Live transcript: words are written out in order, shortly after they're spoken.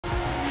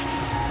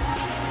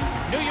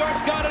New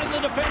York's got it in the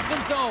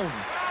defensive zone.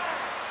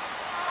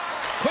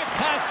 Quick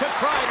pass to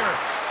Kreider.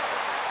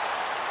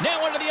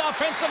 Now into the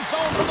offensive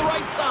zone from the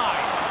right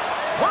side.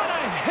 What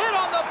a hit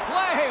on the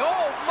play!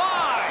 Oh,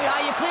 my!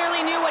 Yeah, you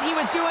clearly knew what he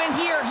was doing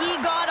here. He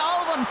got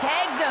all of them,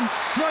 tags them,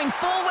 knowing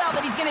full well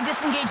that he's going to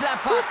disengage that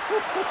puck.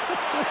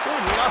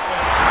 Love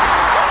it.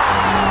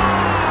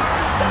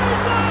 Scores!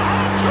 There's the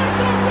hat-trick!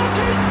 The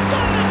rookie's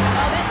done it!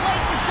 Oh, this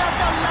place is just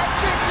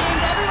electric,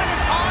 James. Everyone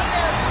is on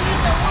their feet.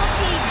 The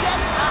rookie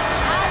gets a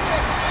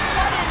hat-trick.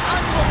 What an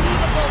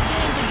unbelievable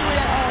game to do it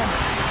at home.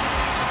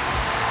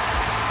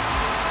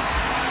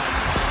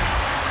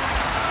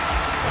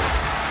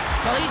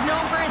 Well, he's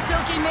known for his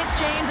silky mitts,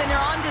 James, and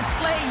they're on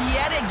display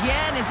yet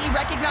again as he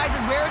recognizes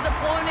where his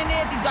opponent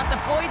is. He's got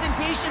the poise and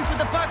patience with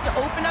the puck to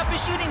open up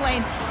his shooting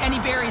lane, and he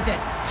buries it.